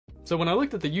So when I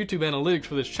looked at the YouTube analytics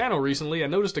for this channel recently, I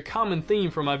noticed a common theme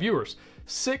from my viewers.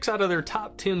 6 out of their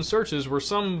top 10 searches were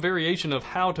some variation of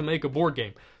how to make a board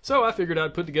game. So I figured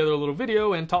I'd put together a little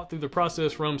video and talk through the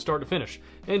process from start to finish,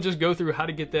 and just go through how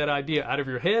to get that idea out of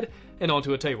your head and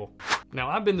onto a table. Now,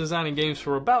 I've been designing games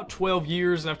for about 12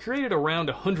 years, and I've created around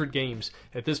 100 games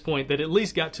at this point that at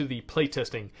least got to the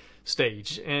playtesting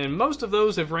stage, and most of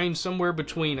those have ranged somewhere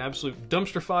between absolute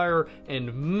dumpster fire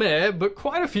and meh, but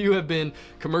quite a few have been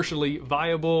commercially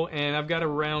viable, and I've got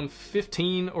around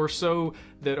 15 or so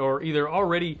that are either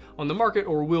already on the market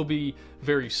or will be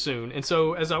very soon. And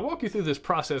so as I walk you through this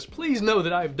process, please know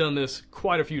that I've done this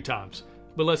quite a few times.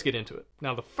 But let's get into it.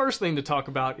 Now, the first thing to talk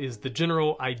about is the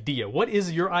general idea. What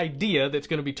is your idea that's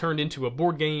going to be turned into a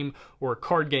board game or a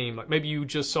card game? Like maybe you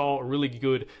just saw a really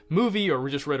good movie, or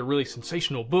just read a really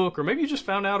sensational book, or maybe you just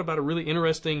found out about a really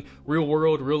interesting real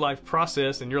world, real life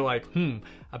process, and you're like,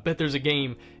 I bet there's a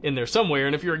game in there somewhere.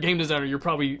 And if you're a game designer, you're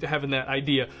probably having that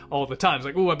idea all the time. It's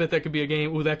like, oh, I bet that could be a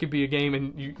game. Oh, that could be a game.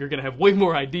 And you're going to have way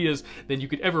more ideas than you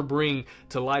could ever bring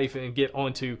to life and get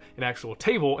onto an actual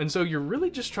table. And so you're really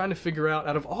just trying to figure out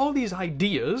of all these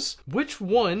ideas, which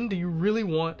one do you really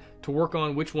want to work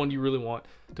on? Which one do you really want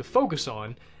to focus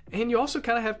on? And you also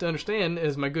kind of have to understand,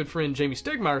 as my good friend Jamie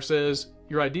Stegmaier says,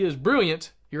 your idea is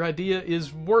brilliant, your idea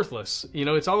is worthless. You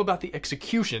know, it's all about the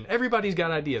execution. Everybody's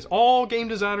got ideas. All game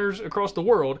designers across the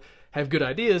world have good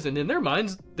ideas, and in their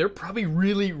minds, they're probably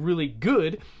really, really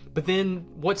good. But then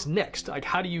what's next? Like,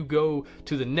 how do you go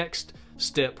to the next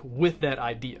step with that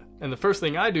idea? And the first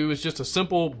thing I do is just a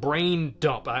simple brain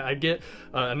dump. I get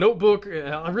a notebook.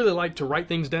 I really like to write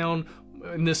things down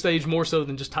in this stage more so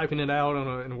than just typing it out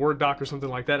on in a Word doc or something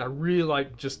like that. I really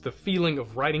like just the feeling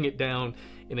of writing it down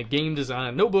in a game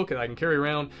design notebook that I can carry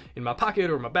around in my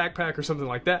pocket or my backpack or something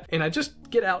like that. And I just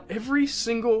get out every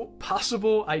single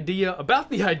possible idea about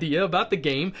the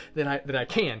game that I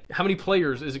can. How many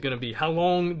players is it going to be? How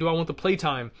long do I want the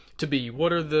playtime to be?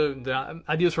 What are the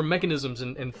ideas for mechanisms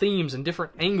and themes and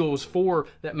different angles for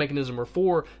that mechanism or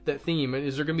for that theme? And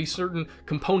is there going to be certain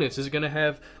components? Is it going to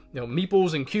have, you know,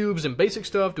 meeples and cubes and basic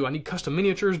stuff? Do I need custom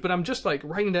miniatures? But I'm just like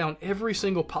writing down every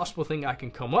single possible thing I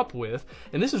can come up with.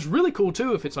 And this is really cool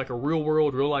too if it's like a real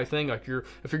world, real life thing. Like if you're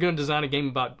going to design a game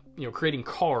about, you know, creating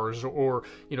cars, or,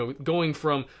 you know, going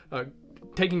from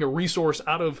taking a resource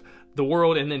out of the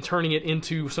world and then turning it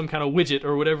into some kind of widget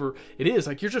or whatever it is.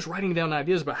 Like, you're just writing down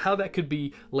ideas about how that could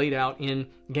be laid out in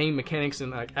game mechanics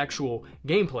and like actual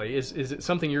gameplay. Is it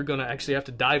something you're going to actually have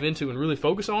to dive into and really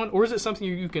focus on, or is it something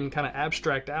you can kind of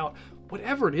abstract out?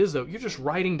 Whatever it is though, you're just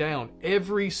writing down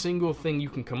every single thing you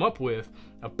can come up with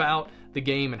about the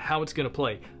game and how it's going to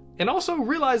play. And also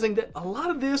realizing that a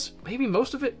lot of this, maybe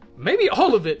most of it, maybe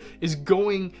all of it, is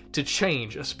going to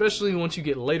change, especially once you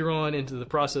get later on into the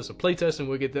process of playtesting.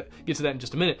 We'll get to that in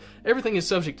just a minute. Everything is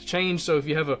subject to change, so if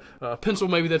you have a pencil,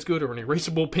 maybe that's good, or an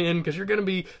erasable pen, because you're going to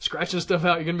be scratching stuff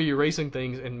out, you're going to be erasing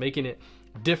things and making it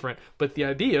different. But the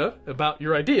idea about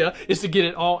your idea is to get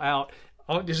it all out.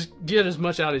 Just get as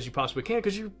much out as you possibly can,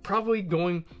 because you're probably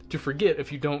going to forget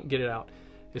if you don't get it out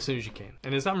as soon as you can.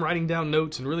 And as I'm writing down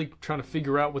notes and really trying to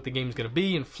figure out what the game's going to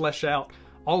be and flesh out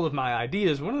all of my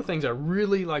ideas, one of the things I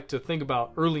really like to think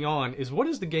about early on is, what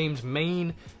is the game's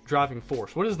main driving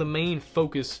force? What is the main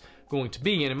focus going to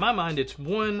be? And in my mind, it's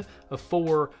one of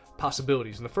 4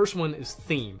 possibilities. And the first one is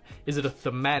theme. Is it a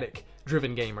thematic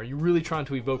driven game? Are you really trying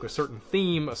to evoke a certain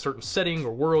theme, a certain setting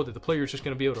or world that the player is just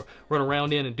going to be able to run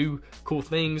around in and do cool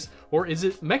things? Or is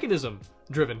it mechanism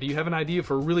driven? Do you have an idea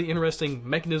for a really interesting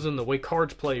mechanism, the way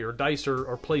cards play or dice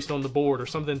are placed on the board or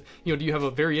something? You know, do you have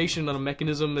a variation on a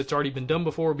mechanism that's already been done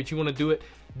before, but you want to do it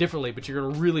differently, but you're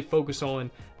going to really focus on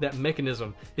that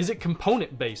mechanism? Is it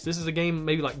component based? This is a game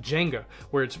maybe like Jenga,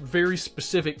 where it's very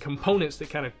specific components that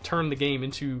kind of turn the game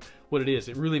into what it is.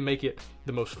 It really make it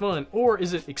the most fun. Or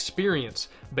is it experience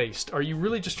based? Are you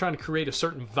really just trying to create a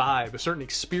certain vibe, a certain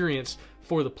experience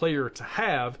for the player to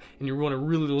have, and you want to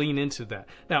really lean into that?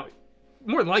 Now,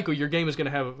 more than likely, your game is going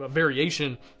to have a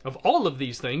variation of all of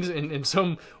these things in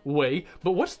some way,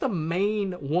 but what's the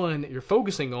main one that you're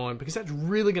focusing on? Because that's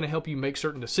really going to help you make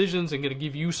certain decisions and going to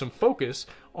give you some focus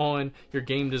on your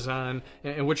game design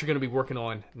and what you're going to be working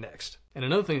on next. And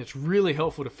another thing that's really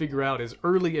helpful to figure out as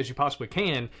early as you possibly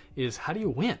can is, how do you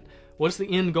win? What's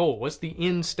the end goal? What's the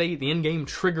end state, the end game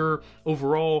trigger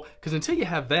overall? Because until you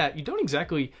have that, you don't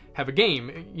exactly have a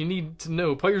game. You need to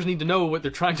know, players need to know what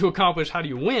they're trying to accomplish. How do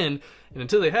you win? And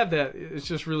until they have that, it's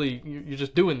just really, you're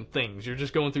just doing things. You're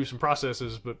just going through some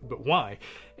processes, but why?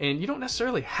 And you don't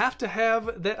necessarily have to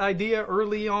have that idea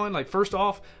early on, like first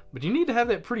off, but you need to have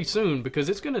that pretty soon, because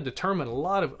it's going to determine a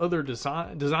lot of other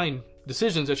design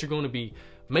decisions that you're going to be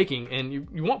making, and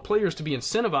you want players to be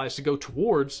incentivized to go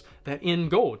towards that end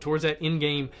goal, towards that end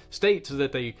game state, so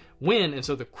that they win. And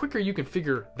so the quicker you can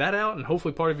figure that out, and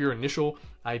hopefully part of your initial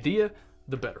idea,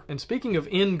 the better. And speaking of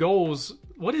end goals,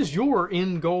 what is your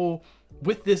end goal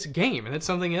with this game? And that's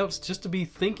something else just to be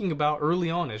thinking about early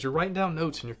on as you're writing down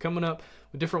notes and you're coming up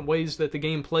with different ways that the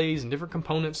game plays and different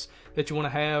components that you want to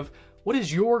have. What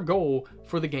is your goal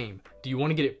for the game? Do you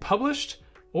want to get it published?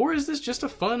 Or is this just a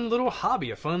fun little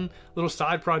hobby, a fun little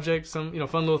side project, some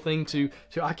fun little thing to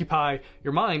occupy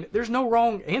your mind? There's no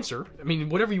wrong answer. I mean,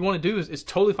 whatever you want to do is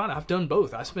totally fine. I've done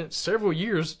both. I spent several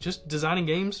years just designing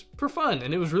games for fun,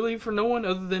 and it was really for no one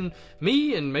other than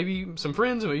me and maybe some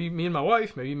friends, maybe me and my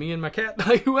wife, maybe me and my cat,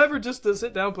 whoever, just to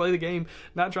sit down, play the game,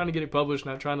 not trying to get it published,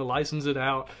 not trying to license it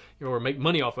out or make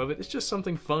money off of it. It's just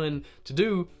something fun to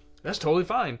do. That's totally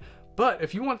fine. But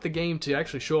if you want the game to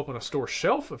actually show up on a store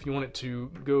shelf, if you want it to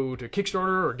go to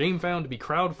Kickstarter or GameFound to be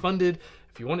crowdfunded,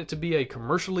 if you want it to be a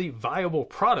commercially viable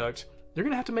product, you're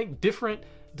going to have to make different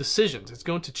decisions. It's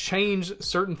going to change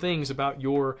certain things about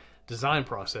your design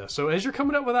process. So as you're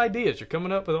coming up with ideas, you're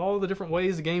coming up with all the different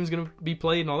ways the game's going to be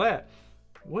played and all that,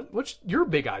 what's your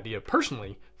big idea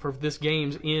personally for this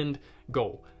game's end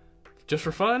goal? Just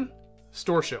for fun?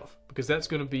 Store shelf, because that's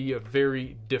going to be a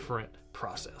very different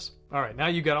process. All right, now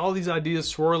you've got all these ideas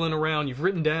swirling around. You've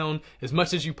written down as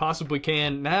much as you possibly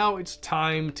can. Now it's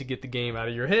time to get the game out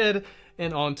of your head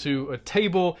and onto a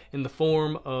table in the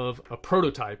form of a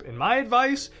prototype. And my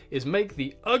advice is make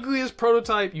the ugliest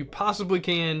prototype you possibly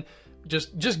can.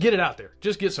 Just get it out there.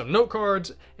 Just get some note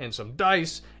cards and some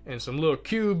dice and some little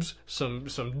cubes, some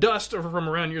dust from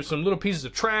around here, some little pieces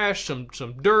of trash, some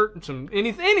dirt, some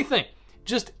anything.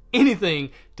 Just anything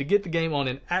to get the game on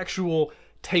an actual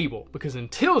table, because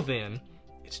until then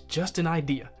it's just an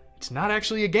idea. It's not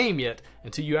actually a game yet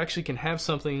until you actually can have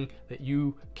something that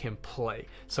you can play.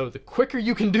 So the quicker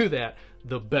you can do that,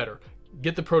 the better.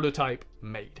 Get the prototype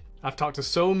made. I've talked to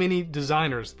so many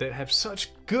designers that have such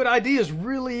good ideas,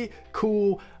 really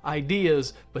cool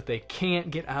ideas, but they can't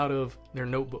get out of their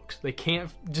notebooks. They can't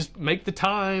just make the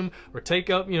time or take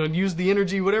up, use the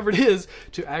energy, whatever it is,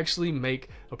 to actually make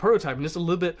a prototype. And it's a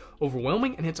little bit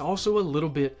overwhelming, and it's also a little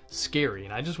bit scary.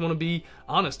 And I just want to be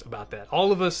honest about that.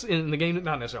 All of us in the game,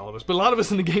 not necessarily all of us, but a lot of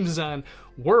us in the game design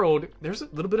world, there's a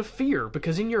little bit of fear,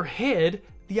 because in your head,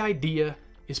 the idea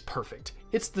is perfect.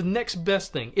 It's the next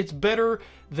best thing. It's better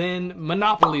than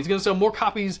Monopoly. It's going to sell more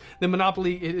copies than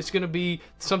Monopoly. It's going to be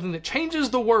something that changes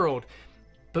the world.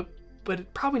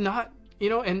 But probably not,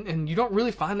 and you don't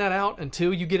really find that out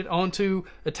until you get it onto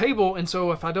a table. And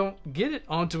so if I don't get it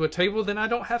onto a table, then I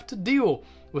don't have to deal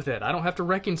with it. I don't have to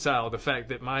reconcile the fact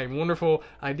that my wonderful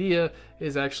idea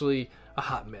is actually a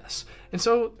hot mess. And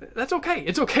so that's okay.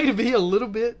 It's okay to be a little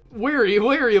bit wary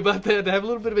about that, to have a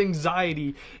little bit of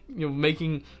anxiety,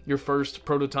 making your first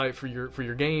prototype for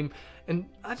your game. And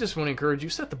I just want to encourage you,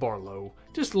 set the bar low.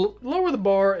 Just lower the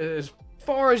bar as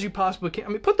far as you possibly can. I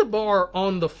mean, put the bar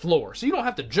on the floor so you don't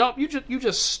have to jump. You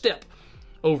just step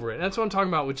over it. And that's what I'm talking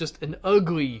about with just an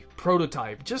ugly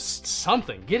prototype. Just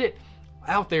something. Get it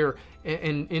out there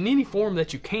in any form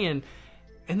that you can,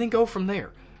 and then go from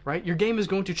there. Right? Your game is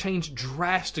going to change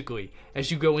drastically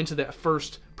as you go into that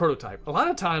first prototype. A lot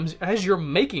of times as you're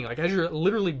making, as you're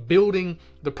literally building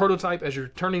the prototype, as you're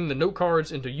turning the note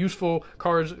cards into useful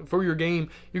cards for your game,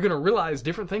 you're going to realize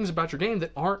different things about your game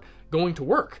that aren't going to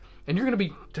work. And you're going to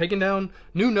be taking down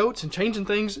new notes and changing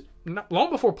things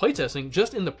long before playtesting,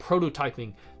 just in the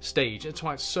prototyping stage. That's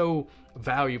why it's so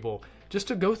valuable just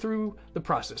to go through the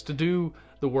process, to do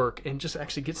the work, and just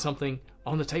actually get something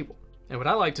on the table. And what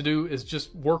I like to do is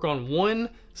just work on one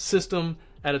system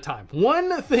at a time.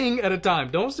 One thing at a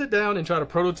time. Don't sit down and try to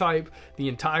prototype the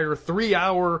entire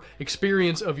 3-hour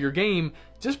experience of your game.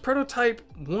 Just prototype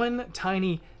one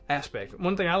tiny aspect.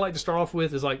 One thing I like to start off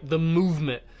with is like the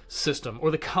movement system or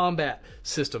the combat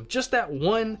system. Just that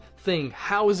one thing.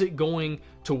 How is it going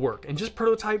to work? And just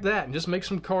prototype that, and just make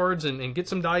some cards and get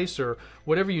some dice or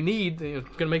whatever you need. It's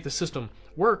going to make the system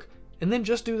work. And then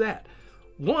just do that.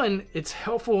 One, it's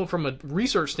helpful from a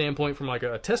research standpoint, from like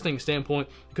a testing standpoint,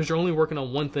 because you're only working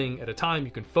on one thing at a time.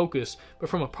 You can focus. But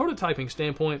from a prototyping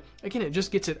standpoint, again, it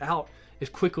just gets it out as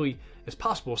quickly as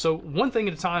possible. So one thing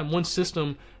at a time, one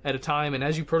system at a time. And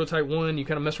as you prototype one, you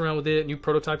kind of mess around with it, and you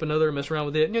prototype another, mess around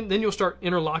with it. And then you'll start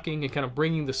interlocking and kind of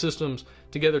bringing the systems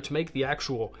together to make the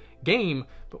actual game,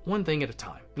 but one thing at a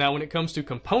time. Now, when it comes to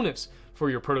components for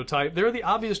your prototype, there are the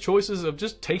obvious choices of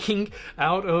just taking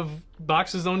out of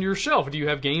boxes on your shelf. Do you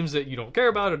have games that you don't care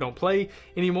about or don't play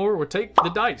anymore? Or take the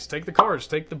dice, take the cards,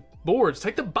 take the boards,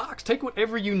 take the box, take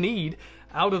whatever you need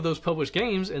out of those published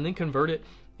games, and then convert it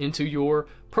into your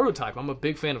prototype. I'm a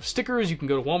big fan of stickers. You can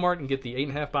go to Walmart and get the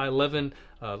 8.5 by 11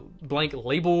 blank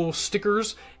label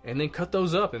stickers, and then cut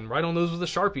those up and write on those with a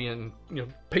Sharpie, and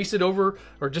paste it over,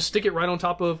 or just stick it right on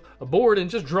top of a board and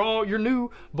just draw your new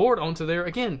board onto there.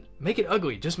 Again, make it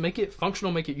ugly, just make it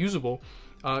functional, make it usable.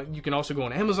 You can also go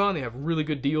on Amazon. They have really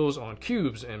good deals on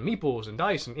cubes and meeples and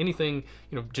dice and anything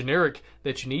generic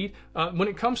that you need. When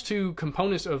it comes to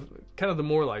components of kind of the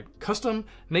more like custom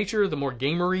nature, the more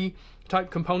gamery type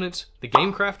components, the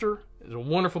Game Crafter is a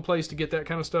wonderful place to get that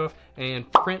kind of stuff. And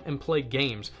Print and Play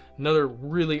Games, another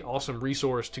really awesome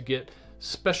resource to get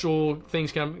special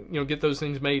things, get those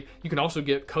things made. You can also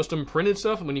get custom printed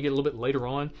stuff when you get a little bit later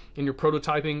on in your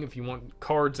prototyping. If you want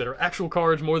cards that are actual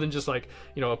cards, more than just like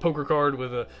a poker card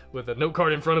with a note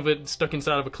card in front of it stuck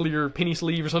inside of a clear penny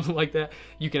sleeve or something like that,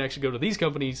 you can actually go to these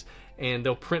companies and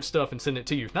they'll print stuff and send it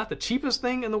to you. It's not the cheapest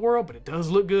thing in the world, but it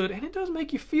does look good and it does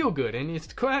make you feel good, and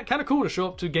it's kind of cool to show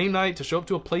up to game night, to show up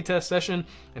to a playtest session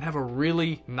and have a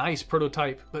really nice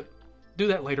prototype. But do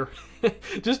that later.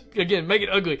 Just, again, make it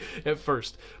ugly at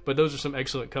first. But those are some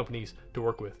excellent companies to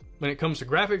work with. When it comes to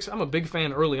graphics, I'm a big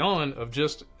fan early on of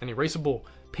just an erasable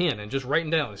pen and just writing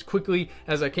down as quickly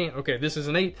as I can. Okay, this is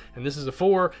an 8, and this is a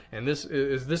 4, and this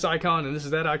is this icon, and this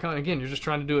is that icon. Again, you're just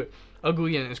trying to do it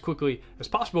ugly and as quickly as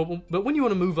possible. But when you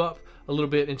want to move up a little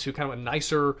bit into kind of a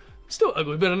nicer, still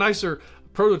ugly, but a nicer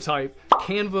prototype,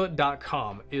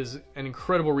 Canva.com is an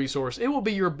incredible resource. It will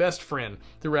be your best friend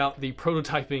throughout the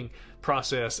prototyping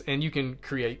process, and you can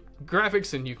create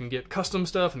graphics, and you can get custom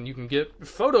stuff, and you can get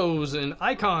photos and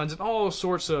icons and all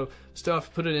sorts of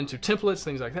stuff, put it into templates,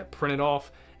 things like that, print it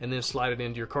off, and then slide it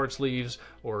into your card sleeves,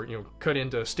 or cut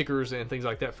into stickers and things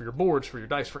like that for your boards, for your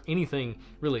dice, for anything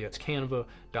really. That's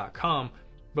Canva.com.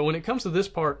 But when it comes to this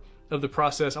part of the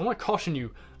process, I want to caution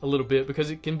you a little bit,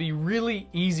 because it can be really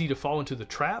easy to fall into the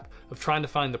trap of trying to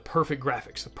find the perfect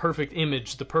graphics, the perfect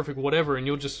image, the perfect whatever, and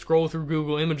you'll just scroll through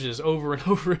Google Images over and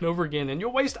over and over again, and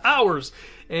you'll waste hours,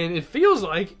 and it feels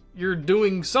like you're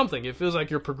doing something. It feels like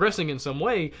you're progressing in some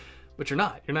way, but you're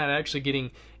not. You're not actually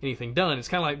getting anything done. It's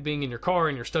kind of like being in your car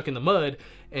and you're stuck in the mud,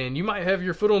 and you might have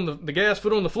your foot on the gas,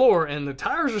 foot on the floor, and the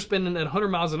tires are spinning at 100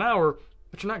 miles an hour,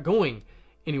 but you're not going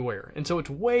anywhere. And so it's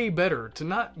way better to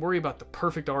not worry about the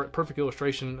perfect art, perfect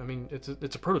illustration. I mean, it's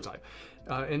a prototype,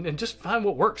 and just find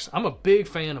what works. I'm a big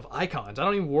fan of icons. I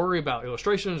don't even worry about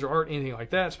illustrations or art, anything like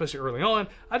that, especially early on.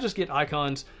 I just get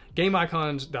icons.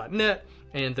 GameIcons.net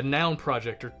and the Noun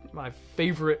Project are my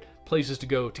favorite places to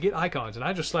go to get icons, and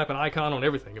I just slap an icon on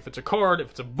everything. If it's a card, if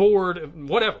it's a board,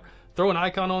 whatever, throw an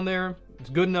icon on there.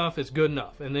 It's good enough,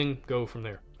 and then go from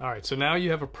there. All right, so now you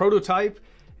have a prototype.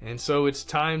 And so it's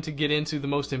time to get into the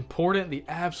most important, the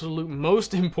absolute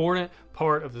most important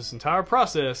part of this entire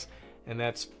process, and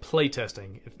that's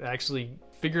playtesting. Actually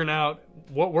figuring out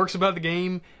what works about the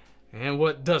game and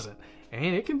what doesn't.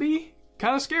 And it can be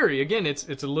kind of scary. Again, it's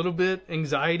a little bit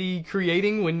anxiety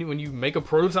creating when you make a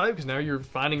prototype, because now you're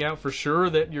finding out for sure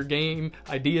that your game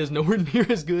idea is nowhere near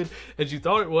as good as you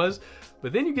thought it was.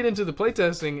 But then you get into the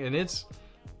playtesting, and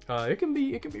it can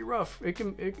be rough.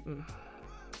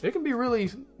 It can be really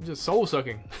just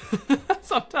soul-sucking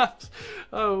sometimes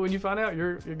when you find out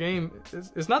your game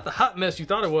it's not the hot mess you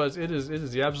thought it was. It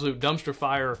is the absolute dumpster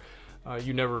fire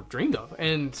you never dreamed of.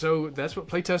 And so that's what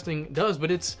playtesting does.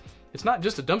 But it's not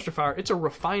just a dumpster fire, it's a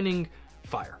refining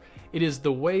fire. It is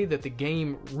the way that the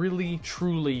game really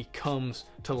truly comes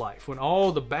to life, when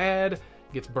all the bad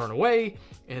gets burned away,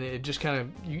 and it just kind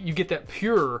of, you get that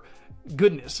pure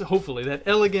goodness, hopefully, that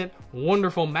elegant,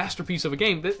 wonderful masterpiece of a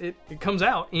game. That it comes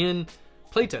out in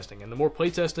playtesting. And the more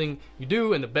playtesting you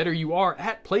do, and the better you are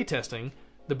at playtesting,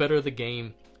 the better the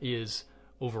game is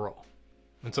overall.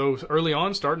 And so early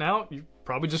on, starting out, you're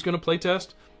probably just going to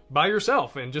playtest by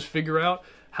yourself and just figure out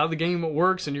how the game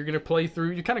works, and you're going to play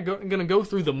through, you're kind of going to go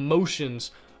through the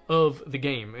motions of the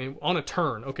game. And on a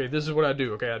turn, okay, this is what I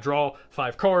do. Okay, I draw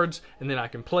 5 cards, and then I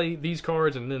can play these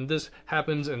cards, and then this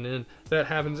happens, and then that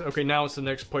happens. Okay, now it's the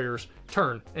next player's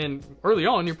turn. And early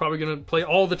on, you're probably going to play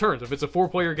all the turns. If it's a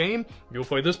 4-player game, you'll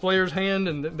play this player's hand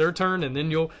and their turn, and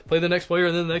then you'll play the next player,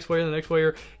 and then the next player, and the next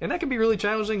player. And that can be really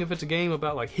challenging if it's a game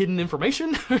about like hidden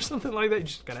information or something like that. You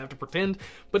just kind of have to pretend.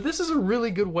 But this is a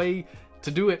really good way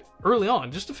to do it early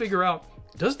on, just to figure out,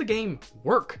 does the game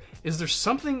work? Is there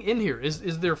something in here?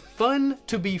 Is there fun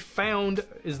to be found?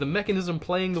 Is the mechanism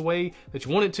playing the way that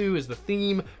you want it to? Is the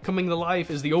theme coming to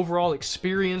life? Is the overall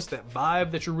experience, that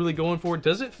vibe that you're really going for,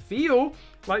 does it feel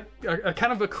like a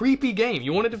kind of a creepy game?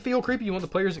 You want it to feel creepy? You want the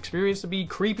player's experience to be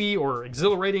creepy or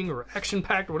exhilarating or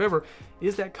action-packed or whatever?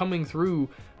 Is that coming through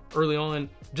early on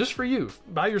just for you,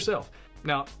 by yourself?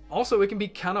 Now, also, it can be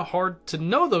kind of hard to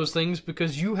know those things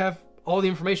because you have all the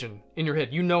information in your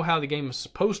head. You know how the game is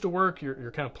supposed to work.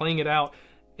 You're kind of playing it out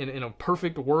in a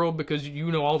perfect world because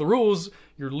you know all the rules.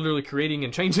 You're literally creating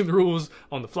and changing the rules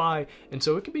on the fly. And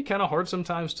so it can be kind of hard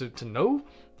sometimes to know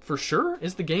for sure,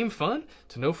 is the game fun?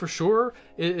 To know for sure,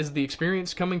 is the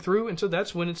experience coming through? And so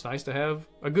that's when it's nice to have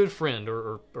a good friend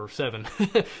or seven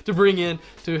to bring in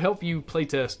to help you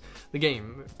playtest the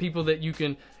game. People that you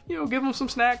can, you know, give them some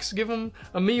snacks, give them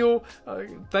a meal,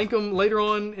 thank them later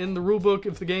on in the rulebook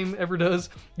if the game ever does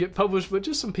get published, but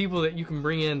just some people that you can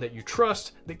bring in that you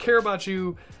trust, that care about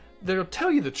you, that'll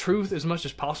tell you the truth as much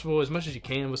as possible, as much as you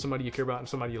can with somebody you care about and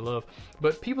somebody you love.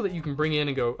 But people that you can bring in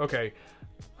and go, okay,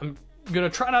 I'm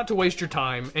gonna try not to waste your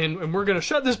time, and we're gonna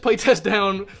shut this playtest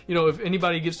down. You know, if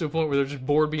anybody gets to a point where they're just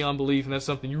bored beyond belief and that's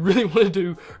something you really want to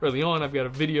do early on, I've got a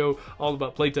video all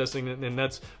about playtesting, and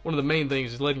that's one of the main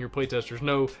things, is letting your playtesters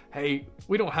know, hey,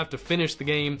 we don't have to finish the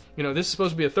game. You know, this is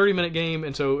supposed to be a 30-minute game,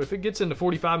 and so if it gets into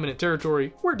 45-minute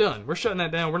territory, we're done. We're shutting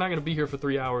that down. We're not gonna be here for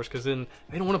 3 hours, because then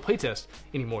they don't want to playtest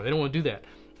anymore. They don't want to do that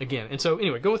again. And so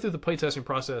anyway, going through the playtesting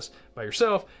process by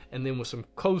yourself, and then with some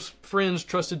close friends,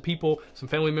 trusted people, some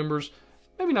family members,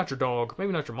 maybe not your dog,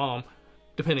 maybe not your mom,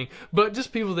 depending, but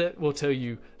just people that will tell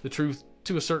you the truth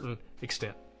to a certain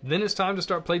extent. Then it's time to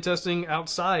start playtesting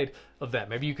outside of that.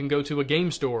 Maybe you can go to a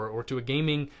game store or to a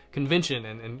gaming convention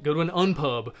and go to an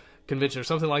unpub convention or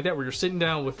something like that, where you're sitting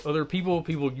down with other people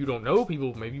you don't know,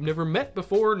 people maybe you've never met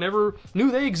before, never knew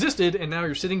they existed, and now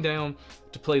you're sitting down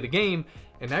to play the game.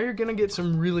 And now you're gonna get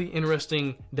some really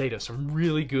interesting data, some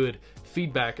really good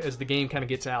feedback as the game kind of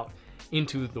gets out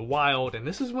into the wild. And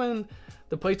this is when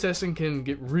the playtesting can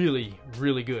get really,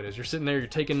 really good. As you're sitting there, you're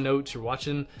taking notes, you're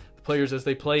watching the players as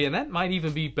they play, and that might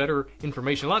even be better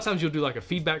information. A lot of times you'll do like a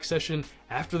feedback session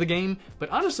after the game, but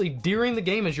honestly, during the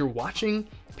game, as you're watching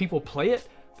people play it,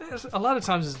 a lot of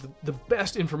times is the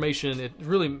best information. It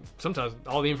really, sometimes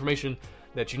all the information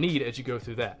that you need as you go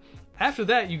through that. After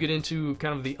that, you get into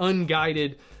kind of the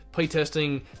unguided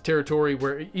playtesting territory,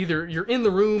 where either you're in the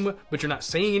room but you're not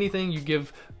saying anything. You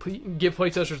give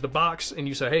playtesters the box and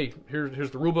you say, hey,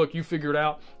 here's the rulebook, you figure it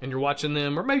out, and you're watching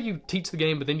them. Or maybe you teach the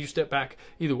game but then you step back.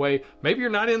 Either way, maybe you're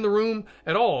not in the room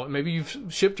at all. Maybe you've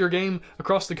shipped your game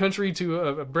across the country to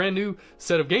a brand new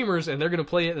set of gamers, and they're going to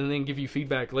play it and then give you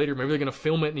feedback later. Maybe they're going to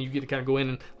film it and you get to kind of go in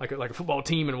and like a football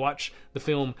team and watch the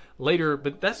film later.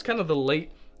 But that's kind of the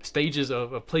late stages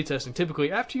of playtesting.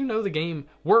 Typically, after you know the game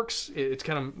works, it's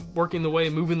kind of working the way,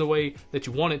 moving the way that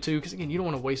you want it to, because again, you don't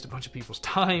want to waste a bunch of people's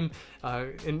time.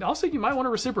 And also, you might want to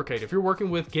reciprocate. If you're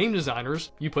working with game designers,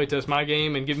 you playtest my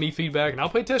game and give me feedback, and I'll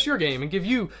playtest your game and give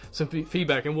you some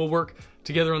feedback, and we'll work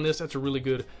together on this. That's a really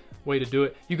good way to do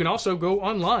it. You can also go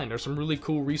online. There's some really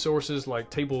cool resources like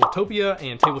Tabletopia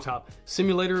and Tabletop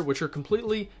Simulator, which are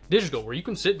completely digital, where you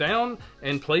can sit down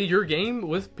and play your game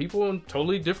with people in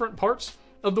totally different parts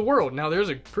of the world. Now, there's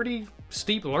a pretty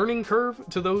steep learning curve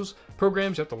to those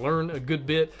programs. You have to learn a good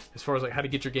bit as far as like how to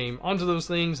get your game onto those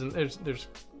things, and there's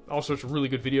all sorts of really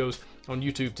good videos on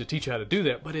YouTube to teach you how to do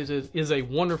that. But it is a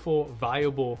wonderful,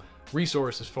 viable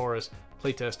resource as far as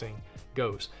playtesting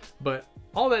goes. But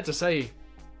all that to say,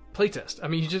 playtest. I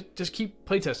mean, you just keep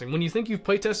playtesting. When you think you've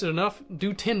playtested enough,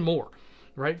 do 10 more.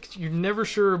 Right? You're never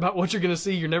sure about what you're going to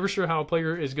see. You're never sure how a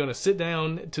player is going to sit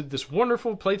down to this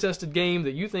wonderful playtested game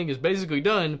that you think is basically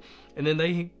done, and then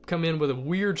they come in with a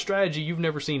weird strategy you've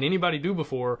never seen anybody do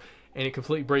before, and it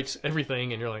completely breaks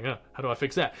everything, and you're like, oh, how do I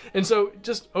fix that? And so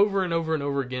just over and over and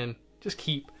over again, just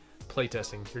keep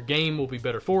playtesting. Your game will be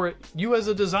better for it. You as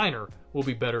a designer will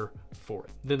be better for it.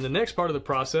 Then the next part of the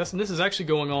process, and this is actually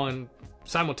going on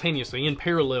simultaneously in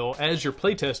parallel as you're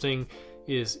playtesting,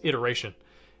 is iteration.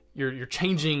 You're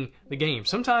changing the game.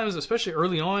 Sometimes, especially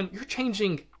early on, you're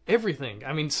changing everything.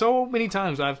 I mean, so many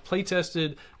times I've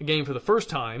playtested a game for the first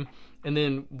time and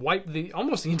then wiped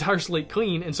almost the entire slate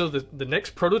clean, and so the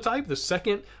next prototype, the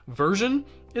second version,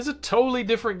 is a totally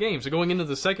different game. So going into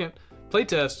the second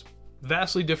playtest,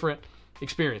 vastly different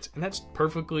experience, and that's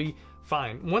perfectly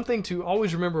fine. One thing to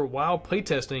always remember while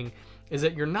playtesting is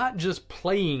that you're not just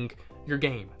playing your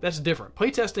game. That's different.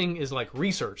 Playtesting is like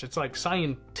research. It's like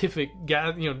scientific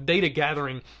data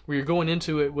gathering, where you're going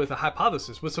into it with a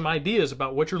hypothesis, with some ideas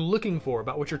about what you're looking for,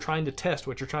 about what you're trying to test,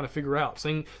 what you're trying to figure out,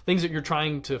 things that you're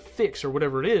trying to fix or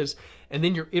whatever it is, and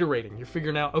then you're iterating. You're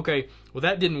figuring out, okay, well,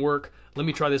 that didn't work. Let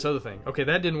me try this other thing. Okay,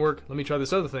 that didn't work. Let me try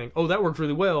this other thing. Oh, that worked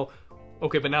really well.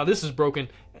 Okay, but now this is broken,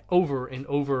 over and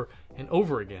over and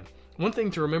over again. One thing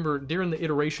to remember during the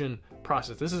iteration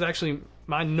process, this is actually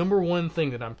my #1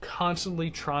 thing that I'm constantly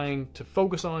trying to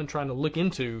focus on, trying to look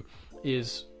into,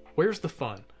 is where's the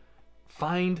fun?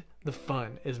 find the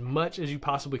fun as much as you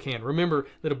possibly can. Remember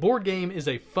that a board game is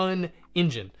a fun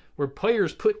engine where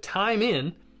players put time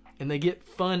in and they get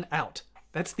fun out.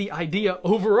 That's the idea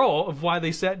overall of why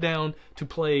they sat down to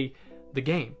play the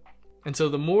game. And so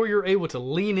the more you're able to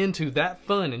lean into that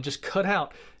fun and just cut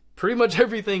out pretty much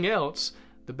everything else,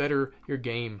 the better your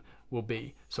game will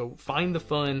be. So find the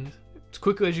fun as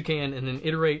quickly as you can and then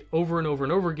iterate over and over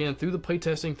and over again through the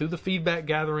playtesting, through the feedback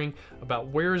gathering about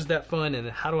where is that fun and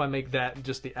then how do I make that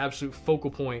just the absolute focal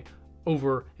point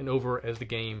over and over as the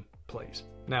game plays.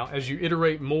 Now, as you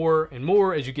iterate more and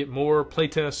more, as you get more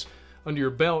playtests under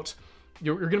your belt,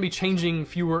 you're going to be changing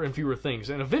fewer and fewer things.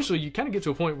 And eventually you kind of get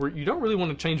to a point where you don't really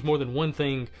want to change more than one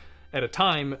thing at a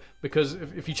time, because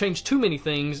if you change too many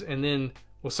things and then,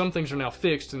 well, some things are now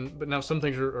fixed, but now some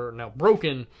things are now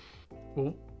broken,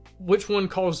 well, which one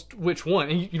caused which one?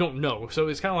 And you don't know. So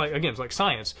it's kind of like, again, it's like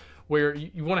science, where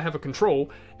you want to have a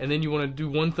control and then you want to do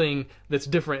one thing that's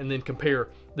different and then compare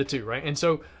the two, right? And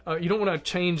so you don't want to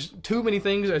change too many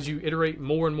things as you iterate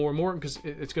more and more and more, because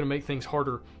it's going to make things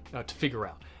harder to figure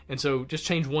out. And so just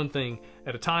change one thing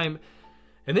at a time,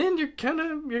 and then you're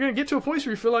going to get to a place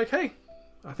where you feel like, hey,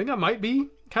 I think I might be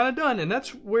kind of done. And that's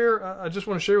where I just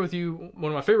want to share with you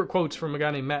one of my favorite quotes from a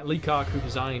guy named Matt Leacock, who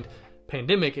designed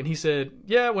Pandemic. And he said,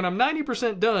 yeah, when I'm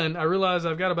 90% done, I realize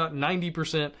I've got about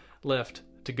 90% left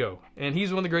to go. And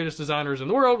he's one of the greatest designers in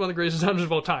the world, one of the greatest designers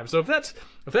of all time. So if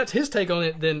that's his take on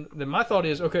it, then my thought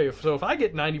is, okay, so if I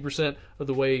get 90% of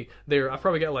the way there, I've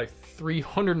probably got like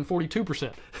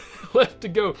 342% left to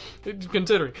go,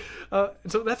 considering.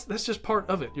 So that's just part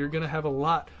of it. You're going to have a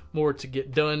lot more to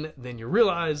get done than you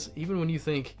realize, even when you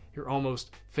think you're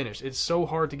almost finished. It's so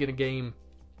hard to get a game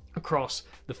across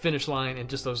the finish line, and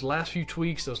just those last few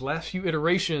tweaks, those last few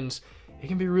iterations, it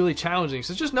can be really challenging.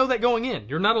 So just know that going in,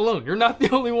 you're not alone. You're not the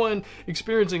only one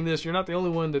experiencing this. You're not the only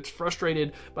one that's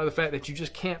frustrated by the fact that you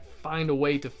just can't find a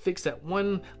way to fix that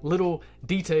one little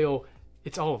detail.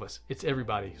 It's all of us. It's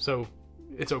everybody. So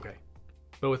it's okay.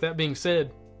 But with that being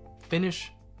said,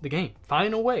 finish the game.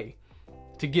 Find a way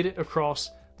to get it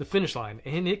across the finish line.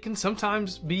 And it can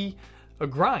sometimes be a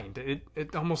grind.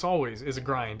 It almost always is a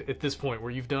grind at this point,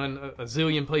 where you've done a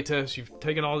zillion playtests, you've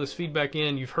taken all this feedback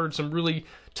in, you've heard some really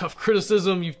tough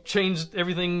criticism, you've changed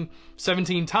everything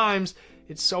 17 times.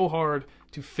 It's so hard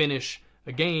to finish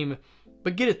a game,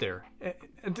 but get it there.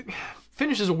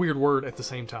 Finish is a weird word at the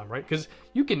same time, right? Because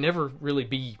you can never really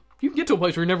be, you can get to a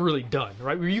place where you're never really done,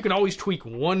 right? Where you can always tweak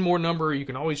one more number, you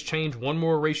can always change one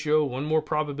more ratio, one more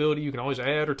probability, you can always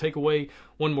add or take away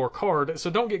one more card. So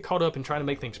don't get caught up in trying to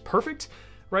make things perfect,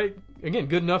 right? Again,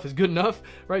 good enough is good enough,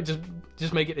 right?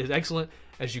 Just make it as excellent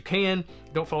as you can.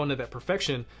 Don't fall into that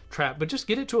perfection trap, but just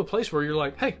get it to a place where you're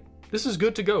like, hey, this is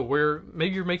good to go, where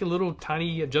maybe you're making little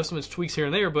tiny adjustments, tweaks here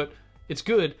and there, but it's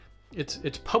good, it's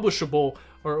publishable,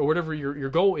 or whatever your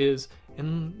goal is,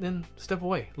 and then step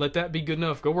away. Let that be good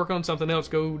enough. Go work on something else,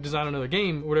 go design another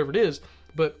game, whatever it is,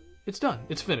 but it's done,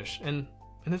 it's finished, and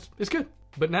it's good.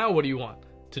 But now what do you want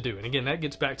to do? And again, that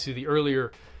gets back to the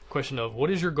earlier question of, what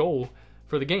is your goal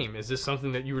for the game? Is this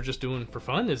something that you were just doing for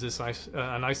fun? Is this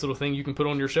a nice little thing you can put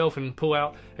on your shelf and pull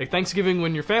out at Thanksgiving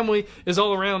when your family is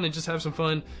all around and just have some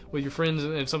fun with your friends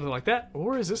and something like that?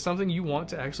 Or is this something you want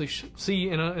to actually see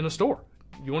in a store?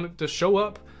 You want it to show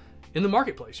up in the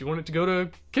marketplace. You want it to go to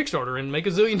Kickstarter and make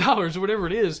 $1 zillion or whatever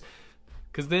it is,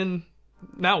 because then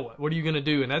now what? What are you going to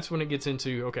do? And that's when it gets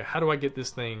into, okay, how do I get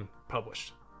this thing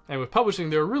published? And with publishing,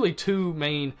 there are really two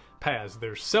main paths.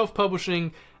 There's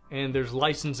self-publishing and there's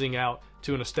licensing out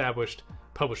to an established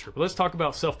publisher. But let's talk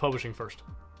about self-publishing first.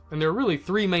 And there are really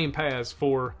three main paths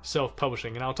for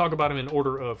self-publishing, and I'll talk about them in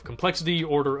order of complexity,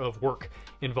 order of work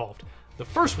involved. The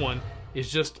first one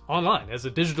is just online as a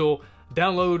digital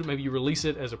download. Maybe you release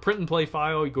it as a print and play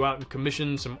file, you go out and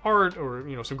commission some art or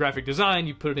some graphic design,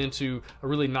 you put it into a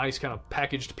really nice kind of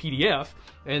packaged PDF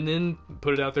and then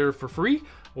put it out there for free,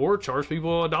 or charge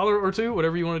people $1 or $2,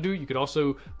 whatever you want to do. You could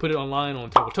also put it online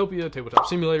on Tabletopia, Tabletop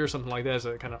Simulator, something like that, as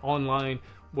a kind of online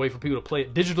way for people to play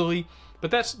it digitally. But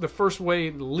that's the first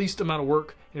way, the least amount of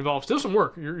work involved. Still some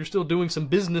work. You're still doing some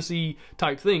businessy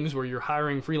type things where you're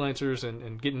hiring freelancers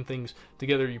and getting things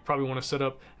together. You probably want to set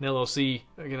up an LLC.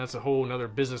 Again, that's a whole another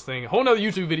business thing, a whole another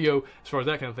YouTube video as far as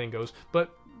that kind of thing goes. But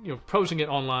posting it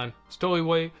online, it's totally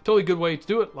good way to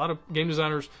do it. A lot of game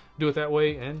designers do it that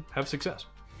way and have success.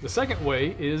 The second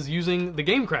way is using the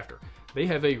Game Crafter. They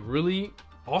have a really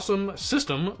awesome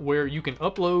system where you can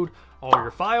upload all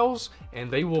your files and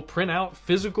they will print out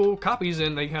physical copies,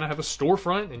 and they kind of have a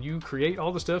storefront and you create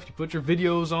all the stuff. You put your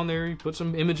videos on there, you put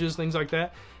some images, things like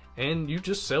that, and you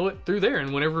just sell it through there.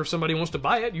 And whenever somebody wants to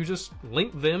buy it, you just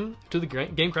link them to the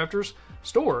Game Crafter's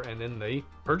store, and then they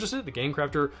purchase it. The Game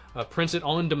Crafter prints it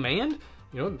on demand.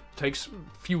 You know, it takes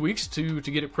a few weeks to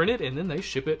get it printed, and then they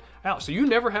ship it out. So you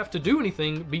never have to do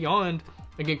anything beyond,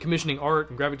 again, commissioning art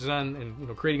and graphic design and, you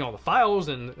know, creating all the files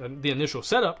and the initial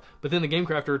setup, but then the Game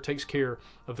Crafter takes care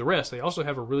of the rest. They also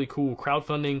have a really cool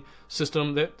crowdfunding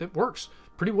system that works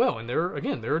pretty well. And there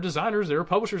are designers, there are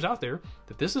publishers out there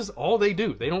that this is all they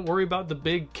do. They don't worry about the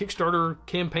big Kickstarter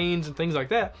campaigns and things like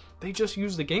that. They just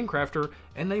use the Game Crafter,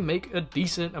 and they make a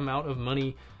decent amount of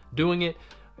money doing it.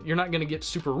 You're not going to get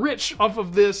super rich off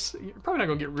of this. You're probably not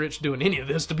going to get rich doing any of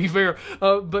this, to be fair.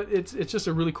 But it's just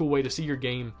a really cool way to see your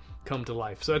game come to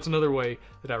life. So that's another way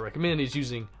that I recommend, is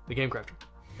using the Game Crafter.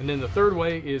 And then the third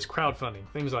way is crowdfunding.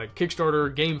 Things like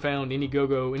Kickstarter, GameFound,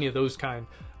 Indiegogo, any of those kind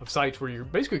of sites where you're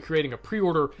basically creating a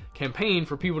pre-order campaign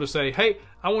for people to say, hey,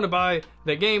 I want to buy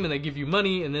that game, and they give you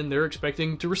money, and then they're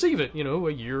expecting to receive it, you know,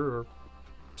 a year or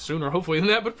sooner, hopefully, than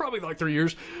that, but probably like 3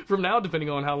 years from now, depending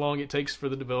on how long it takes for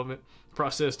the development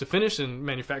process to finish, and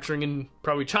manufacturing in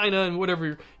probably China and whatever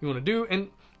you want to do. And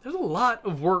there's a lot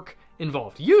of work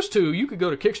involved. Used to, you could go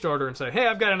to Kickstarter and say, hey,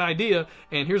 I've got an idea,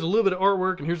 and here's a little bit of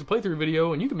artwork, and here's a playthrough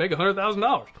video, and you can make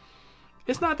 $100,000.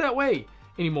 It's not that way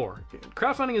anymore.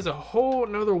 Crowdfunding is a whole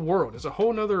nother world. It's a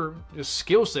whole nother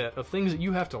skill set of things that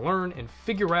you have to learn and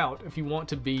figure out if you want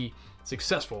to be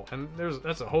successful. And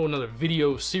that's a whole nother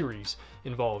video series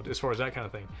involved as far as that kind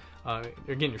of thing.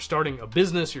 Again, you're starting a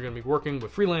business, you're going to be working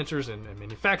with freelancers and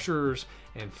manufacturers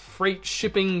and freight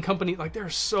shipping company. Like, there are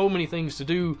so many things to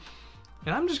do,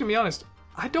 and I'm just going to be honest,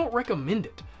 I don't recommend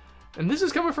it. And this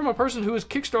is coming from a person who has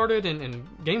kickstarted and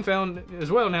GameFound as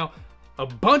well. Now, a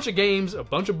bunch of games, a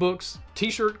bunch of books,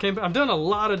 t-shirt campaign. I've done a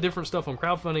lot of different stuff on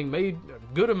crowdfunding, made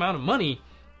a good amount of money.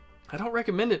 I don't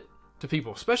recommend it to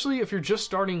people, especially if you're just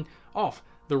starting off.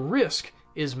 The risk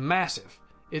is massive.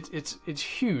 It's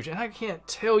huge, and I can't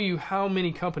tell you how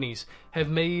many companies have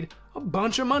made a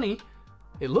bunch of money.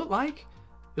 It looked like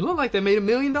they made $1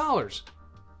 million,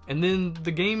 and then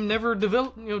the game never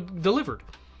delivered,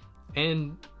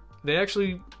 and they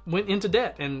actually went into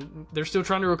debt, and they're still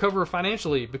trying to recover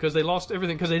financially because they lost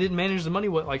everything because they didn't manage the money.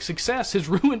 Like, success has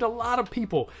ruined a lot of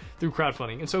people through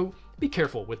crowdfunding, and so be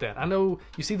careful with that. I know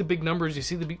you see the big numbers, you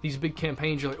see these big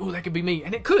campaigns, you're like, oh, that could be me,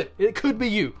 and it could be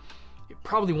you. It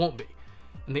probably won't be.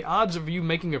 And the odds of you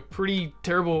making a pretty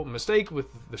terrible mistake with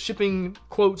the shipping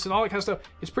quotes and all that kind of stuff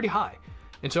is pretty high.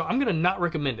 And so I'm going to not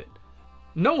recommend it,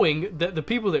 knowing that the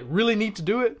people that really need to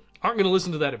do it aren't going to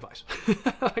listen to that advice.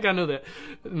 Like, I know that,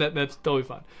 and that's totally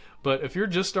fine. But if you're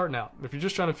just starting out, if you're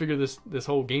just trying to figure this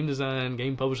whole game design,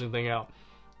 game publishing thing out,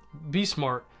 be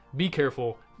smart, be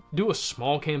careful, do a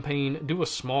small campaign, do a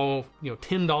small,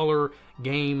 $10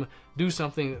 game, do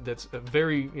something that's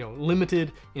very,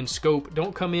 limited in scope.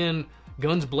 Don't come in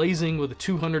guns blazing with a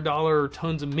 $200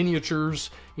 tons of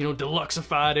miniatures,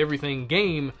 deluxeified everything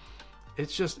game.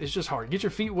 It's just hard. Get your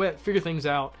feet wet, figure things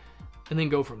out, and then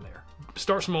go from there.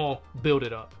 Start small, build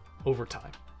it up over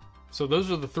time. So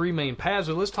those are the three main paths.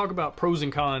 So let's talk about pros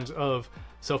and cons of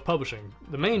self-publishing.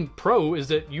 The main pro is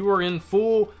that you are in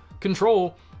full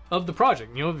control of the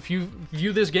project. If you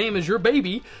view this game as your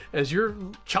baby, as your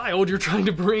child you're trying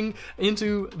to bring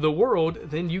into the world,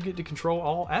 then you get to control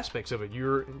all aspects of it.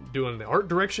 You're doing the art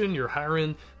direction, you're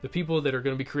hiring the people that are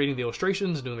going to be creating the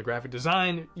illustrations, doing the graphic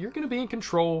design. You're going to be in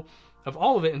control of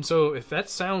all of it. And so if that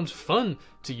sounds fun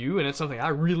to you, and it's something I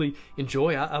really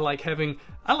enjoy, I like having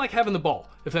the ball,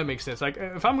 if that makes sense. Like,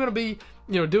 if I'm going to be,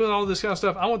 doing all this kind of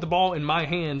stuff, I want the ball in my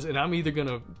hands, and I'm either going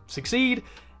to succeed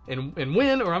and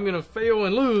win, or I'm going to fail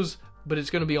and lose, but it's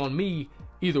going to be on me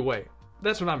either way.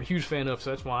 That's what I'm a huge fan of, so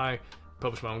that's why I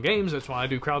publish my own games. That's why I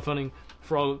do crowdfunding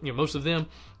for all, most of them,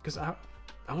 because I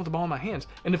want the ball in my hands.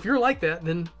 And if you're like that,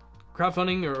 then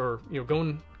crowdfunding or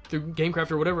going through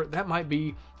GameCraft or whatever, that might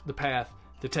be the path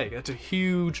to take. That's a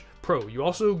huge pro. You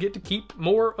also get to keep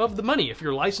more of the money. If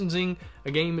you're licensing a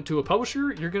game to a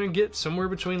publisher, you're going to get somewhere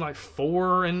between like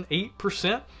 4 and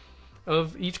 8%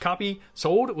 of each copy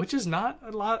sold, which is not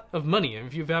a lot of money. And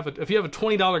if you have a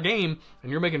 $20 game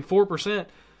and you're making 4%,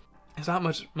 it's not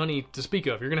much money to speak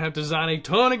of. You're going to have to design a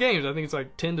ton of games. I think it's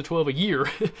like 10 to 12 a year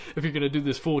if you're going to do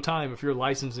this full time, if you're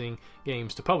licensing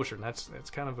games to publisher. And that's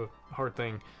kind of a hard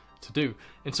thing to do.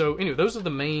 And so anyway, those are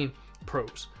the main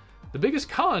pros. The biggest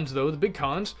cons, though, the big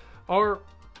cons are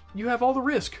you have all the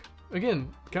risk. Again,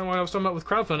 kind of what I was talking about with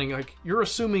crowdfunding. Like, you're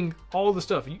assuming all the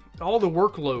stuff, all the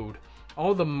workload,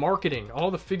 all the marketing,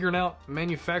 all the figuring out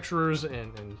manufacturers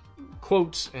and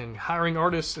quotes and hiring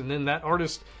artists, and then that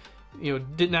artist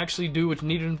didn't actually do what you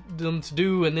needed them to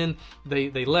do, and then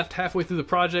they left halfway through the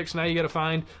project, so now you got to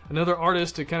find another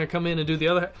artist to kind of come in and do the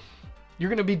other. You're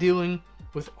going to be dealing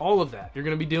with all of that. You're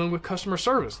going to be dealing with customer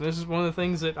service. And this is one of the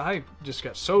things that I just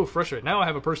got so frustrated. Now I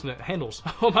have a person that handles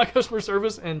all my customer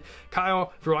service, and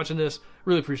Kyle, if you're watching this,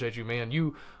 really appreciate you, man.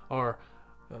 You are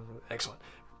excellent.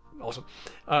 Awesome.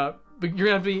 But you're going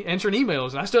to have to be answering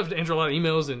emails, and I still have to answer a lot of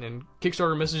emails and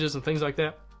Kickstarter messages and things like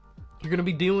that. You're going to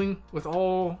be dealing with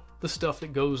all the stuff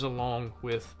that goes along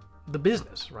with the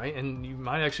business, right? And you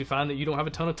might actually find that you don't have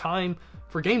a ton of time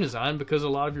for game design because a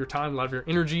lot of your time, a lot of your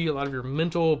energy, a lot of your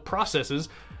mental processes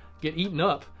get eaten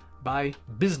up by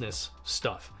business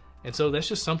stuff. And so that's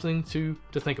just something to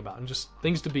think about and just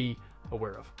things to be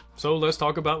aware of. So let's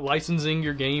talk about licensing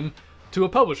your game to a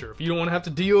publisher. If you don't want to have to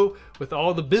deal with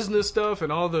all the business stuff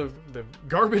and all the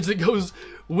garbage that goes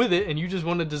with it, and you just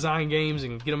want to design games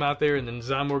and get them out there and then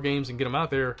design more games and get them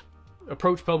out there,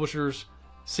 approach publishers,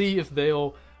 see if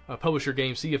they'll publish your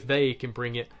game, see if they can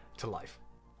bring it to life.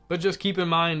 But just keep in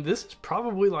mind, this is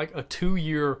probably like a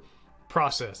 2-year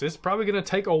process. It's probably going to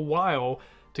take a while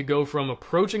to go from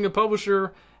approaching a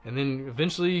publisher and then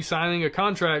eventually signing a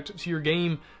contract to your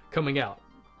game coming out.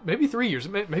 Maybe 3 years,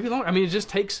 maybe longer. I mean, it just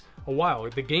takes a while.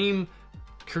 The game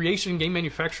creation, game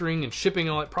manufacturing, and shipping,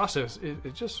 all that process,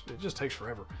 it just takes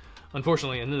forever,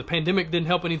 unfortunately. And then the pandemic didn't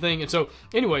help anything. And so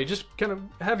anyway, just kind of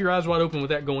have your eyes wide open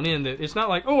with that going in, that it's not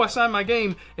like, oh, I signed my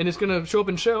game and it's going to show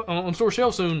up on store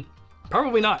shelves soon.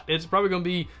 Probably not. It's probably going to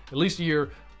be at least a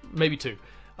year, maybe 2.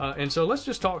 And so let's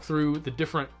just talk through the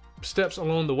different steps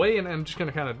along the way, and I'm just going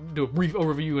to kind of do a brief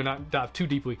overview and not dive too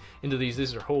deeply into these. This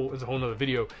is a whole nother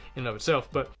video in and of itself.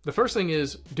 But the first thing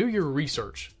is, do your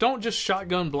research. Don't just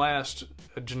shotgun blast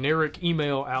a generic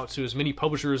email out to as many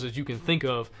publishers as you can think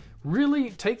of.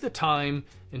 Really take the time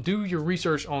and do your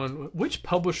research on which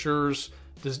publishers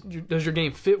does your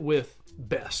game fit with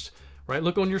best. Right?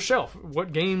 Look on your shelf.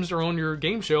 What games are on your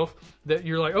game shelf that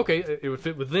you're like, okay, it would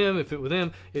fit with them, it fit with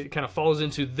them. It kind of falls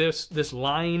into this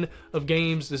line of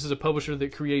games. This is a publisher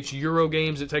that creates Euro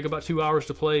games that take about 2 hours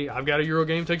to play. I've got a Euro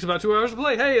game, takes about 2 hours to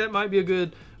play. Hey, that might be a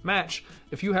good match.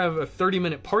 If you have a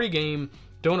 30-minute party game,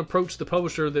 don't approach the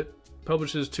publisher that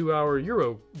publishes 2-hour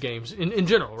Euro games in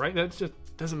general, right? That just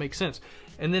doesn't make sense.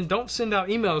 And then don't send out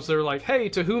emails that are like, hey,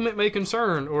 to whom it may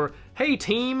concern, or hey,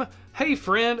 team, hey,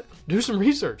 friend. Do some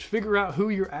research. Figure out who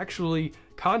you're actually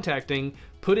contacting.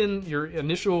 Put in your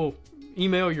initial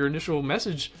email, your initial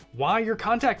message, why you're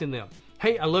contacting them.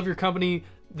 Hey, I love your company.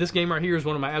 This game right here is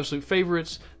one of my absolute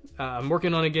favorites. I'm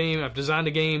working on a game. I've designed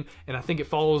a game, and I think it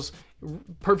falls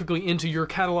perfectly into your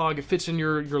catalog. It fits in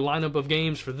your lineup of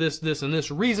games for this, and this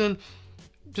reason.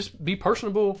 Just be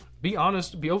personable, be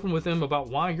honest, be open with them about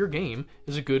why your game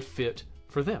is a good fit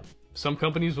for them. Some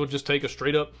companies will just take a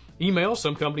straight up email.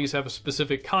 Some companies have a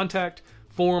specific contact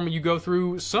form you go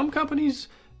through. Some companies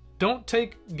don't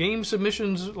take game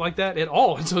submissions like that at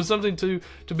all. And so it's something to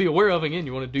be aware of. Again,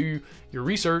 you want to do your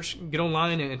research, get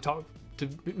online and talk to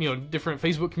different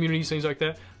Facebook communities, things like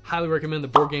that. Highly recommend the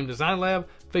Board Game Design Lab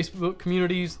Facebook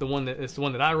communities. It's the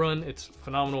one that I run. It's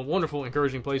phenomenal, wonderful,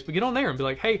 encouraging place. But get on there and be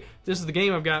like, hey, this is the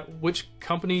game I've got. Which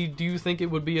company do you think it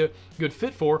would be a good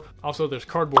fit for? Also, there's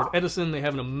Cardboard Edison. They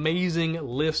have an amazing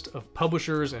list of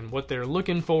publishers and what they're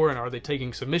looking for, and are they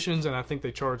taking submissions? And I think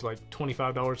they charge like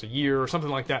 $25 a year or something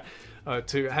like that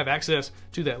to have access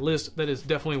to that list. That is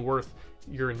definitely worth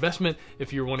your investment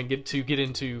if you want to get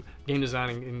into game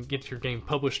designing and get your game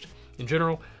published in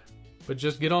general. But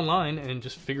just get online and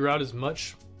just figure out as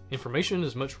much information,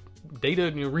 as much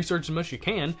data, research as much as you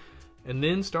can, and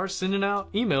then start sending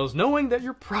out emails knowing that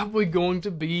you're probably going to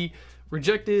be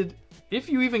rejected if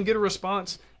you even get a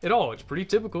response at all. It's pretty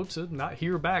typical to not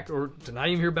hear back, or to not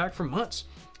even hear back for months.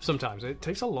 Sometimes it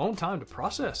takes a long time to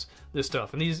process this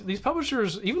stuff. And these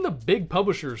publishers, even the big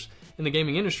publishers in the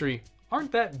gaming industry,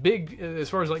 aren't that big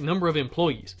as far as like number of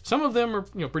employees. Some of them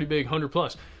are pretty big,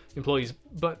 100+ employees,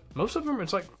 but most of them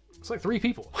it's like 3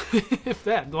 people, if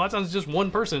that. A lot of times it's just one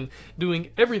person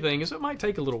doing everything, so it might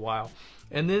take a little while.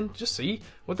 And then just see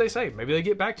what they say. Maybe they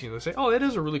get back to you. They say, oh, that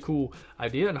is a really cool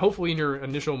idea. And hopefully in your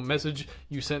initial message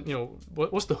you sent,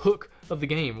 what's the hook of the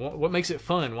game? What makes it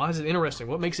fun? Why is it interesting?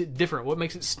 What makes it different? What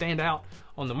makes it stand out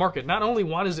on the market? Not only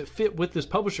why does it fit with this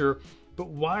publisher, but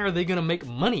why are they going to make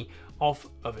money off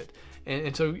of it?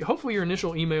 And so hopefully your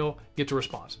initial email gets a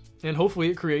response. And hopefully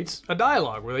it creates a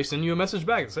dialogue where they send you a message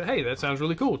back and say, hey, that sounds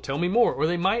really cool. Tell me more. Or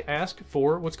they might ask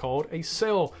for what's called a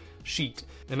sell sheet.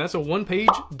 And that's a one-page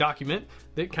document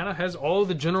that kind of has all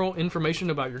the general information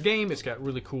about your game. It's got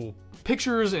really cool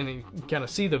pictures, and you kind of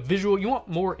see the visual. You want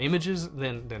more images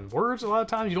than words a lot of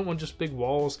times. You don't want just big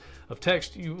walls of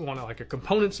text. You want like a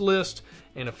components list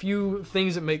and a few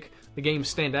things that make the game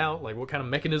stand out, like what kind of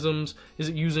mechanisms is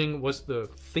it using, what's the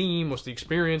theme, what's the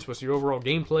experience, what's your overall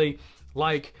gameplay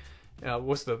like,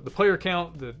 what's the player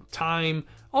count, the time,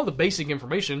 all the basic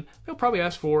information. They'll probably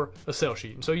ask for a sell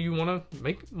sheet, and so you want to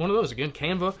make one of those. Again,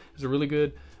 Canva is a really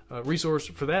good resource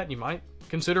for that. You might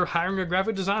consider hiring a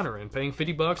graphic designer and paying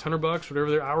 $50, $100, whatever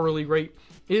their hourly rate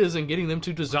is, and getting them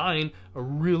to design a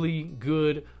really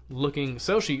good looking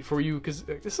sell sheet for you, because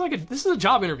this is a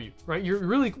job interview, right? You're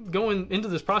really going into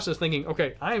this process thinking,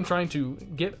 okay, I am trying to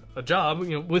get a job,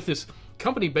 you know, with this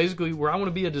company basically, where I want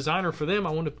to be a designer for them.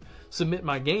 I want to submit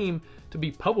my game to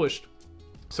be published.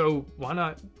 So why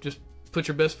not just put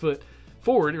your best foot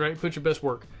forward, right? Put your best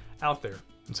work out there.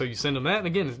 And so you send them that, and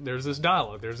again, there's this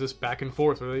dialogue, there's this back and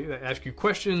forth where they ask you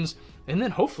questions, and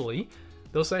then hopefully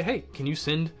they'll say, hey, can you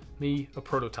send me a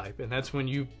prototype? And that's when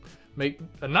you make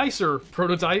a nicer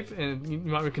prototype, and you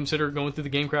might consider going through the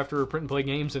Game Crafter or Print and Play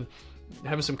Games and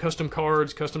having some custom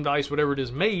cards, custom dice, whatever it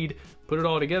is made, put it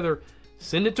all together,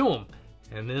 send it to them,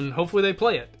 and then hopefully they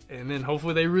play it, and then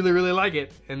hopefully they really, really like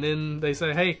it, and then they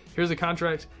say, hey, here's the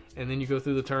contract, and then you go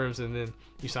through the terms, and then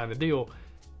you sign the deal.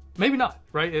 Maybe not,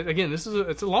 right? Again, it's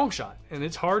a long shot, and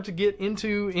it's hard to get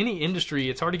into any industry.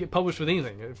 It's hard to get published with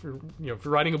anything. If you're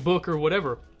writing a book or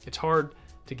whatever, it's hard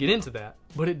to get into that,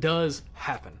 but it does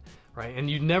happen, right?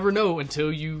 And you never know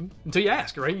until you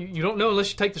ask, right? You don't know unless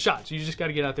you take the shot. So you just got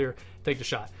to get out there, take the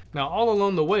shot. Now, all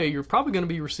along the way, you're probably going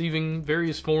to be receiving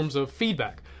various forms of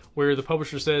feedback, where the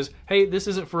publisher says, hey, this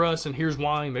isn't for us, and here's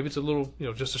why. Maybe it's a little,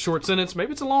 just a short sentence.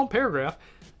 Maybe it's a long paragraph.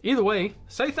 Either way,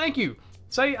 say thank you.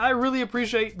 Say, I really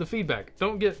appreciate the feedback.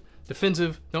 Don't get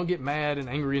defensive. Don't get mad and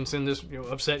angry and send this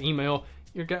upset email.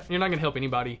 You're not going to help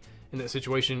anybody in that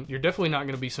situation. You're definitely not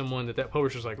going to be someone that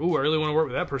publisher's like, ooh, I really want to work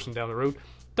with that person down the road.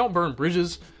 Don't burn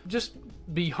bridges. Just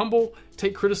be humble.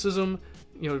 Take criticism.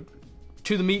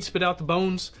 Chew the meat, spit out the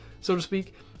bones, so to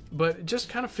speak. But just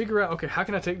kind of figure out, okay, how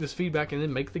can I take this feedback and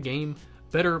then make the game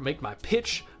better, make my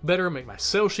pitch better, make my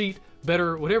sell sheet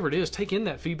better, whatever it is, take in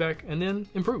that feedback and then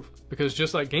improve. Because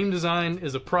just like game design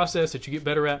is a process that you get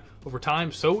better at over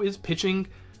time, so is pitching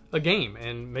a game.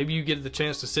 And maybe you get the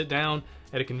chance to sit down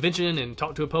at a convention and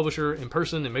talk to a publisher in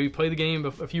person and maybe play the game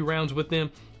a few rounds with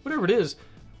them. Whatever it is,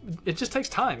 it just takes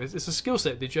time. It's a skill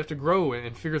set that you have to grow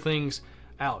and figure things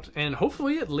out. And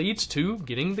hopefully it leads to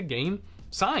getting the game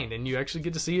signed and you actually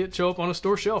get to see it show up on a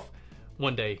store shelf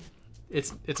one day.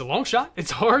 It's a long shot.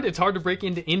 It's hard to break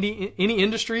into any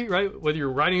industry, right? Whether you're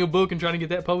writing a book and trying to get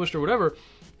that published or whatever,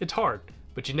 it's hard.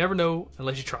 But you never know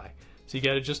unless you try. So you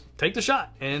got to just take the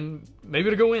shot and maybe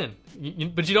it'll go in.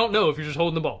 But you don't know if you're just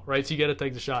holding the ball, right? So you got to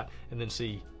take the shot and then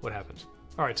see what happens.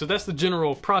 All right, so that's the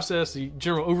general process, the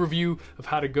general overview of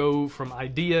how to go from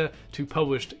idea to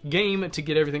published game to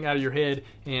get everything out of your head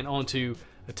and onto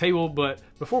a table. But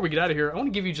before we get out of here, I want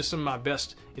to give you just some of my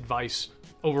best advice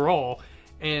overall.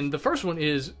 And the first one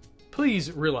is,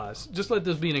 please realize, just let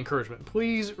this be an encouragement,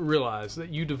 please realize that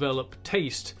you develop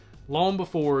taste long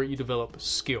before you develop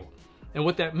skill. And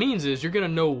what that means is you're going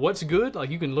to know what's good. Like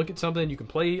you can look at something, you can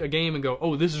play a game and go,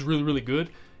 oh, this is really, really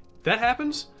good. That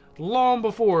happens long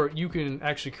before you can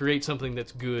actually create something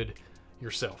that's good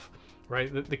yourself,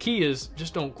 right? The key is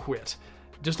just don't quit.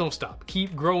 Just don't stop.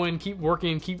 Keep growing, keep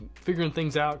working, keep figuring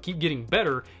things out, keep getting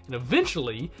better, and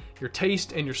eventually your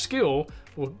taste and your skill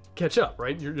will catch up,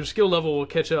 right? Your skill level will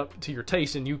catch up to your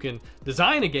taste, and you can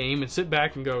design a game and sit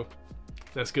back and go,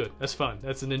 that's good, that's fun,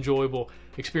 that's an enjoyable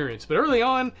experience. But early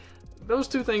on, those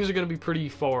two things are going to be pretty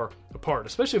far apart,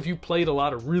 especially if you played a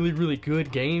lot of really, really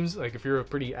good games. Like if you're a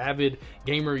pretty avid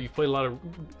gamer, you've played a lot of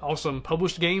awesome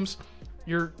published games,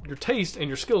 your taste and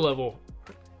your skill level,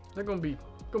 they're going to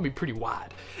be pretty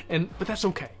wide, but that's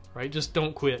okay, right? Just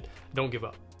don't quit, don't give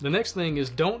up. The next thing is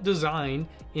don't design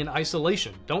in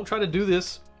isolation. Don't try to do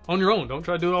this on your own. Don't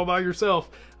try to do it all by yourself.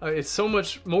 It's so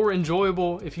much more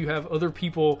enjoyable if you have other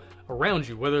people around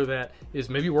you, whether that is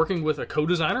maybe working with a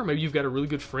co-designer. Maybe you've got a really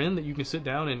good friend that you can sit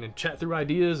down and chat through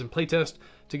ideas and play test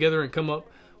together and come up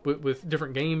with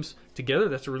different games together.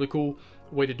 That's a really cool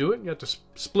way to do it. You have to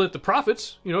split the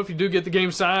profits, if you do get the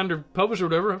game signed or published or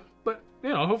whatever, but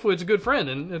hopefully it's a good friend,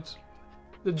 and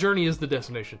the journey is the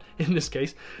destination in this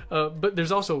case. But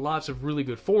there's also lots of really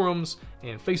good forums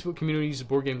and Facebook communities. The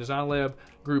Board Game Design Lab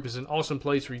group is an awesome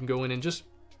place where you can go in and just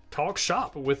talk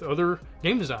shop with other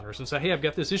game designers and say, hey, I've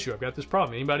got this issue, I've got this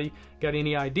problem. Anybody got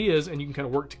any ideas? And you can kind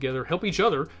of work together, help each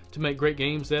other to make great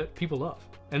games that people love.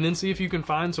 And then see if you can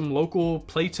find some local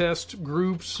playtest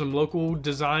groups, some local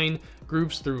design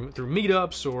groups through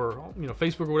meetups or, you know,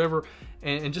 Facebook or whatever,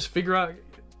 and just figure out,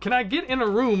 can I get in a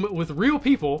room with real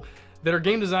people that are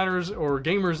game designers or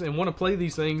gamers and want to play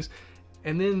these things,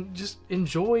 and then just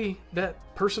enjoy that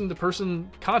person-to-person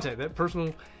contact, that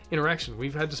personal interaction.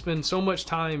 We've had to spend so much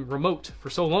time remote for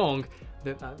so long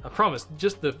that I promise,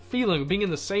 just the feeling of being in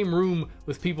the same room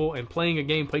with people and playing a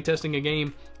game, playtesting a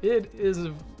game,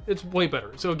 it's way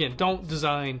better. So again, don't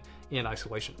design in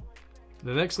isolation.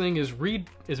 The next thing is read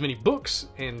as many books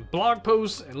and blog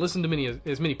posts and listen to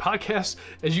as many podcasts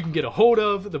as you can get a hold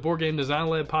of. The Board Game Design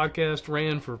Lab podcast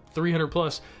ran for 300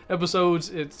 plus episodes.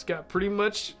 It's got pretty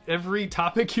much every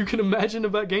topic you can imagine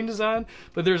about game design,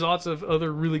 but there's lots of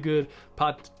other really good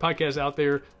podcasts out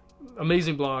there.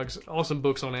 Amazing blogs, awesome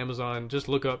books on Amazon. Just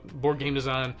look up Board Game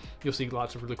Design. You'll see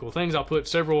lots of really cool things. I'll put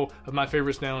several of my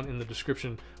favorites down in the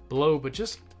description below, but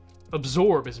just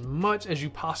absorb as much as you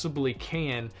possibly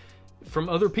can from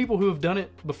other people who have done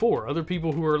it before, other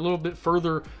people who are a little bit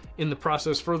further in the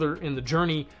process, further in the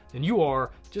journey than you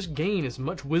are. Just gain as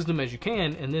much wisdom as you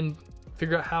can and then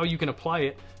figure out how you can apply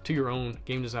it to your own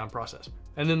game design process.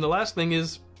 And then the last thing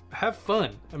is have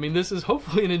fun. I mean, this is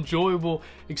hopefully an enjoyable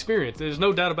experience. There's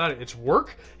no doubt about it. It's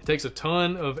work. It takes a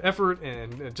ton of effort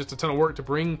and just a ton of work to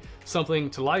bring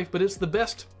something to life, but it's the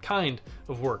best kind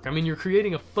of work. I mean, you're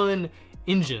creating a fun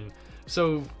engine,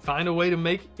 so find a way to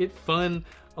make it fun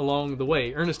along the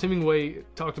way. Ernest Hemingway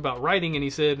talked about writing, and he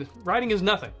said, writing is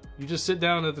nothing. You just sit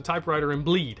down at the typewriter and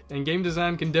bleed. And game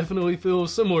design can definitely feel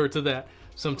similar to that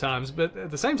sometimes, but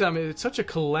at the same time, it's such a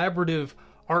collaborative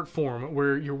art form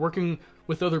where you're working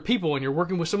with other people and you're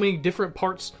working with so many different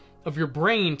parts of your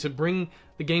brain to bring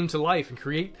the game to life and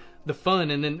create the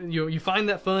fun. And then you find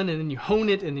that fun, and then you hone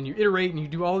it, and then you iterate, and you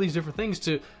do all these different things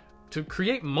to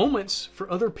create moments for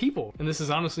other people. And this is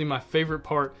honestly my favorite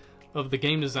part of the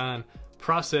game design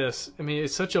process. I mean,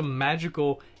 it's such a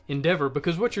magical endeavor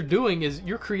because what you're doing is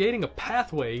you're creating a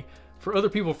pathway for other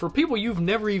people, for people you've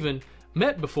never even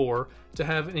met before, to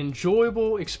have an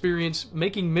enjoyable experience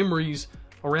making memories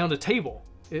around a table.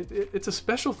 It's a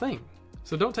special thing,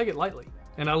 so don't take it lightly.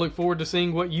 And I look forward to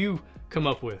seeing what you come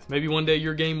up with. Maybe one day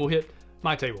your game will hit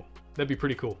my table. That'd be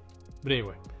pretty cool. But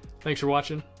anyway, thanks for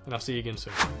watching, and I'll see you again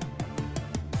soon.